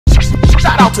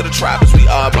out to the trappers, we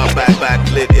are my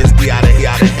back lit is D out of here,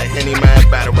 Henny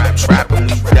man, battle rap trap, and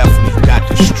we definitely got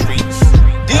the streets.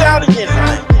 D out of here,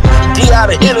 man. D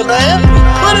out of here, man.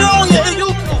 Put it on your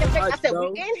YouTube. I said, we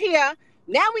in here,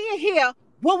 now we in here,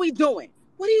 what we doing?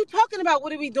 What are you talking about?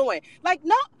 What are we doing? Like,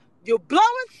 no, you're blowing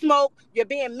smoke, you're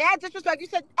being mad disrespectful. You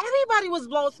said everybody was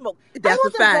blowing smoke. That's I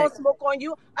wasn't a fact. blowing smoke on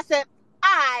you. I said,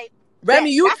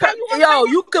 Remy, you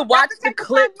could watch the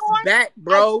clips back,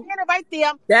 bro. I'm standing right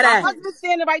there. That my ass. husband's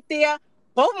standing right there.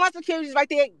 Both my securities right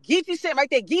there. Geechee sitting right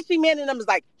there. Geechee man and them is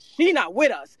like, she not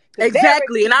with us.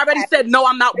 Exactly. And I already said, no,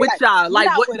 I'm not with y'all. Like,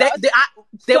 what?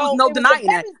 There was no denying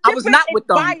that. I was not with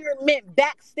them. Environment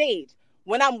backstage.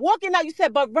 When I'm walking out, you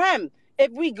said, but Rem,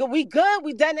 if we good,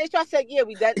 we done the issue. I said, yeah,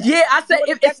 we done. Yeah, I said,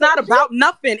 it's not about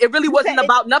nothing. It really wasn't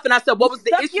about nothing. I said, what was the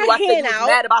issue? I said, you was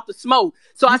mad about the smoke.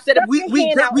 So I said, if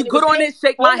we good on it,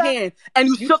 shake my hand. And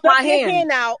you shook my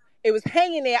hand. Out. It was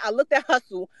hanging there. I looked at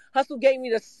Hustle. Hustle gave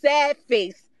me the sad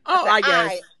face. Oh, I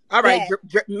guess. All right,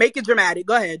 make it dramatic.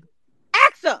 Go ahead.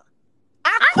 Ask her.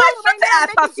 I called her to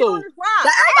ask Hustle.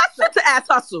 I shit to ask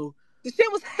Hustle. The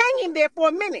shit was hanging there for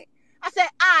a minute. I said,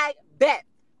 I bet.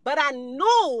 But I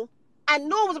knew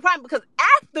it was a problem because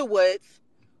afterwards,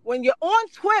 when you're on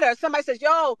Twitter, somebody says,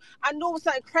 yo, I knew it was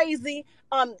something crazy.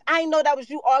 I didn't know that was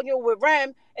you arguing with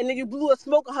Rem, and then you blew a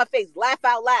smoke on her face. Laugh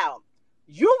out loud.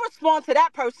 You respond to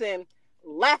that person,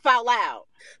 laugh out loud.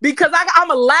 Because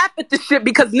I'm a laugh at this shit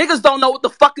because niggas don't know what the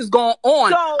fuck is going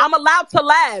on. So, I'm allowed to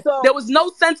laugh. So, there was no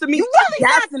sense of me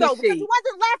gassing the shit. You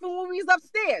wasn't laughing when we was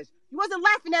upstairs. You wasn't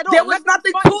laughing at all. There was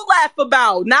nothing to laugh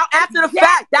about. Now, after the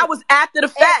fact, that was after the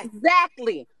fact.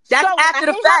 Exactly. That's after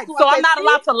the fact. So I'm not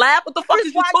allowed to laugh? What the fuck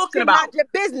is you talking about? Not your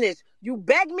business. You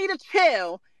begged me to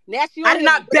chill. I did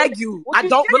not beg you. I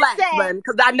don't relax, man,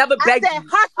 because I never begged you.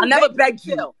 I never begged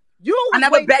you. I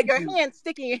never begged you.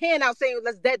 Sticking your hand out saying,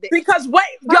 let's dead this. Because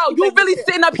you really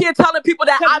sitting up here telling people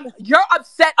that you're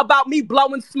upset about me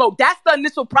blowing smoke. That's the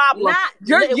initial problem.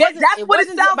 That's what it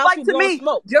sounds like to me.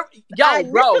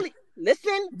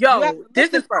 Listen. Yo,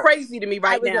 this is crazy to me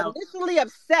right now. I was initially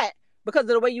upset because of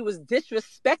the way you was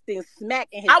disrespecting Smack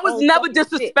and his I was never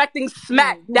disrespecting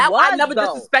Smack. I never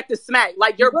disrespected Smack.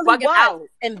 Like, you're bugging out.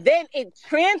 And then it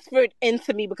transferred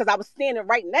into me because I was standing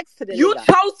right next to the You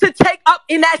chose to take up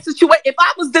in that situation. If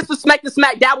I was disrespecting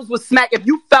Smack, that was with Smack. If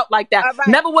you felt like that. Right.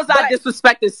 Never was I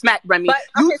disrespecting Smack, Remy.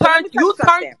 You turned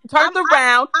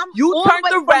around,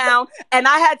 and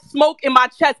I had smoke in my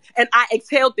chest, and I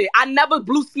exhaled it. I never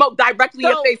blew smoke directly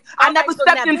in your face. I never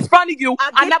stepped in front of you.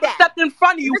 I never stepped in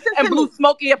front of you and blew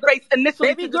smoke in your face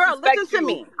initially. Baby girl, listen to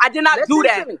me. I did not do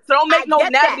that. So don't make no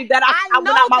narrative that I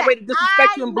went out my way to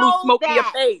disrespect you and blew smoke in your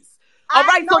face. All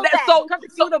right, so if I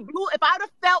would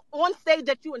have felt on stage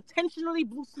that you intentionally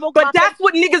blew smoke, but that's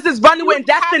what niggas is running with, and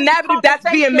that's the narrative that's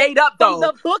being made up, though.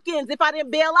 The bookends, if I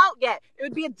didn't bail out yet, it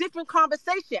would be a different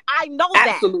conversation. I know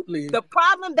that. Absolutely. The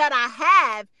problem that I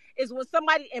have is when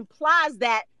somebody implies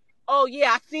that, oh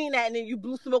yeah, I seen that, and then you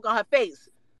blew smoke on her face.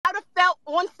 I would have felt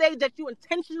on stage that you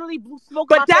intentionally blew smoke.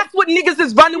 But that's what niggas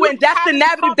is running with, and that's the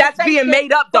narrative that's being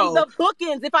made up, though. The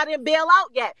bookends, if I didn't bail out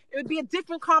yet, it would be a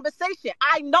different conversation.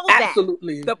 I know that.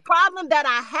 Absolutely. The problem that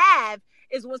I have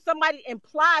is when somebody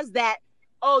implies that,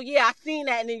 oh yeah, I seen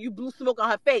that, and then you blew smoke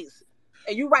on her face.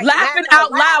 And you laughing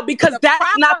out loud because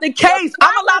that's not the case.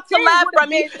 I'm allowed to laugh,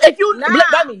 Remy. If you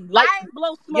Remy, like, I ain't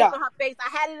blow smoke on her face.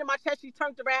 I had it in my chest. She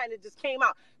turned around and it just came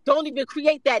out. Don't even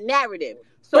create that narrative.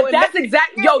 So but that's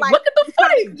exactly, look at the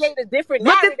footage. Create a different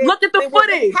look at the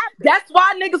footage. That's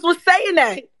why niggas was saying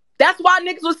that. That's why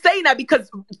niggas was saying that, because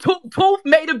Tooth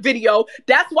made a video.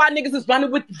 That's why niggas is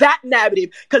running with that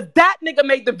narrative. Because that nigga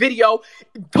made the video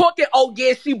talking, oh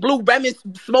yeah, she blew Remy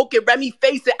smoke in Remy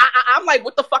face. I'm like,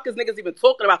 what the fuck is niggas even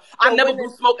talking about? I never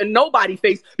blew smoke in nobody's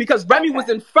face because Remy was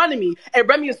in front of me and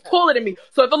Remy is taller than me.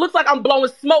 So if it looks like I'm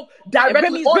blowing smoke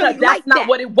directly on her, that's not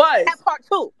what it was. That part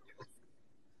two.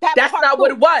 That's not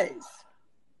what it was.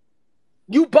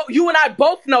 You and I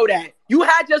both know that. You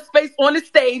had your space on the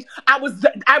stage. I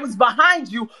was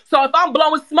behind you. So if I'm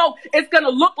blowing smoke, it's gonna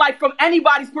look like from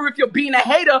anybody's peripheral being a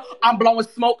hater, I'm blowing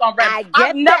smoke on Remy.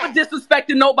 I've never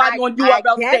disrespected nobody on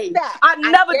URL stage. I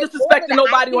never disrespected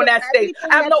nobody on that stage.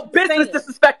 I have no business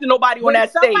disrespecting nobody on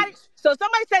that stage. So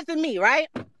somebody said to me, right?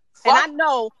 And I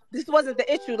know this wasn't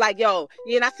the issue. Like, yo,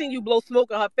 yeah, and I seen you blow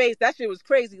smoke on her face. That shit was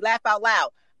crazy. Laugh out loud.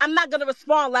 I'm not gonna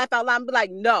respond, laugh out loud, and be like,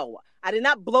 no, I did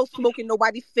not blow smoke in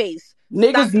nobody's face.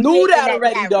 Niggas knew that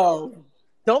already, though.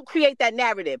 Don't create that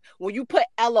narrative. When you put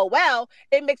LOL,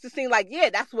 it makes it seem like, yeah,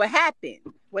 that's what happened.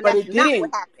 When But that's it not didn't.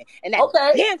 what happened. And that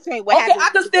Okay. damn ain't what happened. Okay, I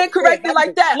can stand corrected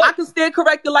like that. I can stand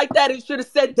corrected like that. It should have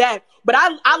said that. But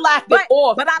I laughed it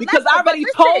off because I already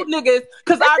told niggas,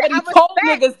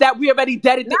 niggas that we already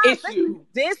deaded the issue.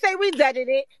 Did say we deaded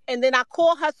it. And then I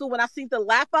called Hustle when I seen the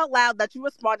laugh out loud that you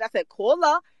responded. I said, call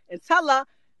her and tell her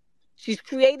she's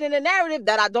creating a narrative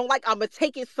that I don't like. I'm going to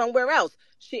take it somewhere else.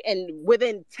 And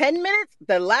within 10 minutes,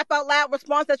 the laugh out loud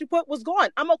response that you put was gone.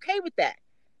 I'm okay with that.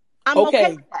 I'm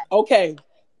okay with that. Okay.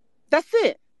 That's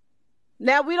it.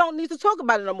 Now we don't need to talk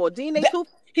about it no more. DNA Tooth,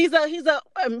 he's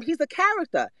a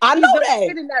character. I know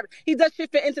that. He does shit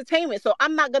for entertainment. So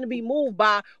I'm not gonna be moved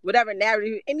by whatever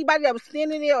narrative. Anybody that was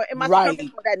standing there or in my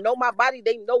stomach that know my body,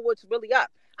 they know what's really up.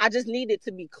 I just need it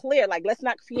to be clear. Like, let's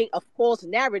not create a false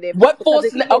narrative. What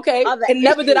false? Okay. And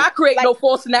never did I create no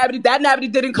false narrative. That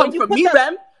narrative didn't come from me,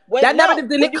 Rem. That narrative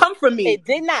didn't come from me. It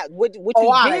did not. What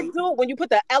you did do when you put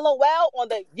the LOL on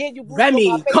the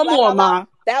Remy, come on, ma.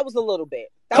 That was a little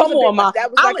bit. Come on, ma.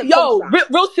 That was like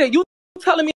real shit. You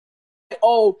telling me,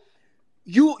 oh,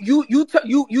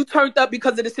 you turned up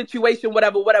because of the situation,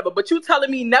 whatever. But you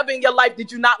telling me never in your life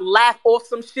did you not laugh off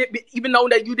some shit, even though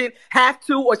that you didn't have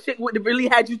to, or shit would have really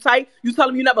had you tight. You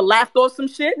telling me you never laughed off some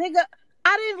shit, nigga?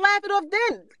 I didn't laugh it off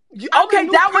then. Okay,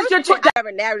 that was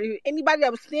your narrative. Anybody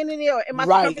that was standing there or in my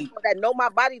stomach that know my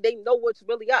body, they know what's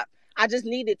really up. I just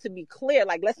need it to be clear.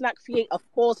 Like, let's not create a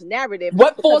false narrative.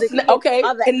 What false? Okay,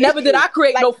 and never did I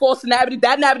create no false narrative.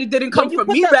 That narrative didn't come from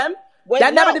me, Rem.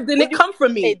 That narrative didn't come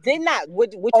from me. It did not.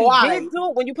 What you did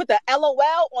do when you put the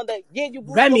LOL on the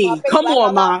Remy, come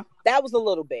on, ma. That was a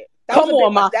little bit. Come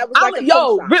on, ma. That was like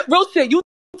real shit. You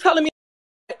telling me,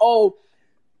 oh,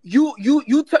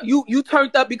 you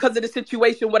turned up because of the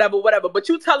situation, whatever. But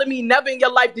you telling me never in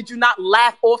your life did you not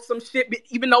laugh off some shit,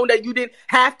 even though that you didn't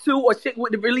have to, or shit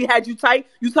would have really had you tight.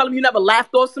 You telling me you never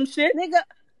laughed off some shit, nigga?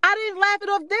 I didn't laugh it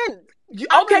off then.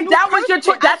 Okay, that was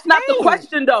your. That's not the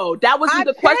question, though. That wasn't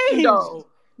the question, though.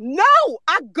 No,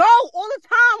 I go all the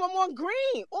time. I'm on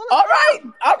green. All right.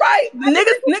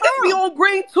 Niggas be on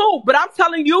green too. But I'm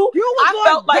telling you, I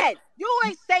felt like you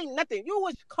ain't say nothing. You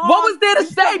was calm. What was there to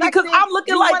say? Because I'm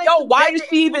looking like, yo, why is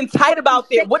she even tight about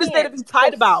that? What is there to be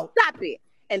tight about? Stop it.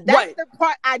 And that's the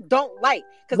part I don't like.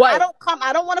 Because I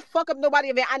don't want to fuck up nobody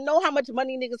event. I know how much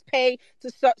money niggas pay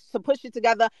to push it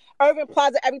together. Urban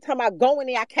Plaza, every time I go in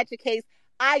there, I catch a case.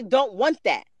 I don't want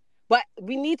that. But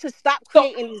we need to stop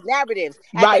creating these narratives.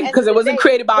 Right, because it wasn't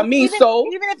created by me. Even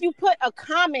if you put a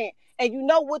comment and you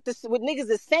know what niggas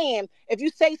is saying, if you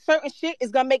say certain shit,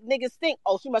 it's gonna make niggas think,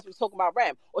 oh, she must be talking about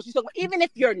Rem, or she's talking about, even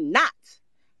if you're not.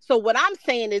 So what I'm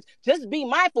saying is, just be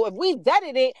mindful. If we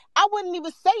deaded it, I wouldn't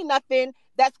even say nothing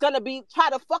that's gonna be try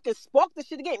to fucking spark the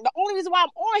shit again. The only reason why I'm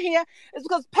on here is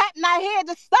because Pat not here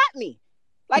to stop me.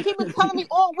 Like, he been telling me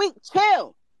all week,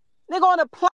 chill, nigga, on the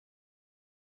plane.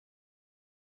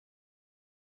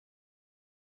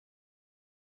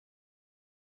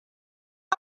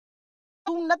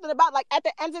 Nothing about, like, at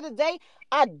the end of the day,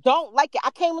 I don't like it.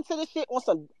 I came into this shit on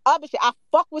some other shit. I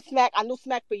fuck with Smack. I knew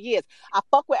Smack for years. I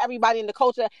fuck with everybody in the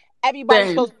culture.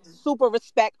 Everybody shows super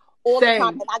respect all the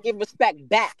time, and I give respect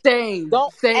back.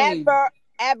 Don't ever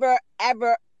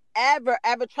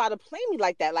try to play me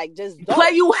like that. Like, just don't.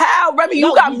 Play you how, Remy?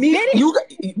 You got me.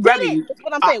 Remy. That's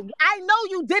what I'm saying. I know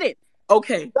you didn't.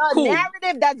 Okay, the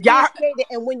narrative that's being created,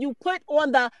 and when you put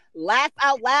on the laugh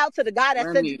out loud to the guy that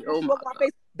said my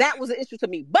face, that was an issue to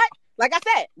me. But like I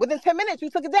said, within 10 minutes you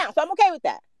took it down, so I'm okay with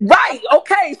that. Right?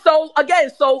 Okay. So again,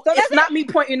 so it's not me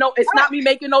pointing it's not me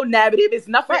making no narrative. It's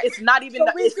nothing. Right. It's not even.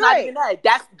 It's not even that.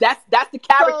 That's the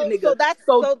character, nigga.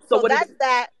 So that's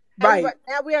that. Right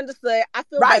now we understood. I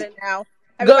feel better now.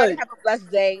 Everybody have a blessed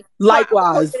day.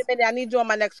 Likewise. In a minute, I need you on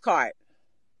my next card.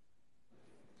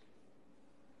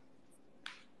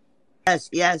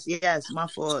 Yes. My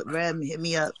fault. Rem, hit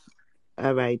me up.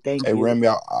 All right, thank you. Hey, Remy,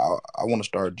 I want to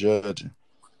start judging.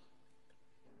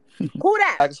 Who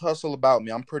that? Ask Hustle about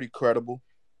me. I'm pretty credible.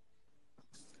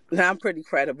 I'm pretty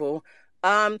credible.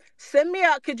 Send me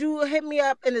up. Could you hit me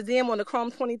up in the DM on the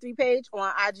Chrome 23 page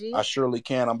on IG? I surely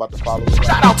can. I'm about to follow it.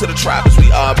 Shout out to the trappers. We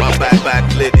are my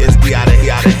back lit. It's the out of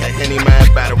Henny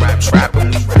man battle rap trapping.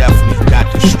 We definitely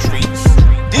got the streets.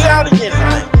 D out of here,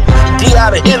 man.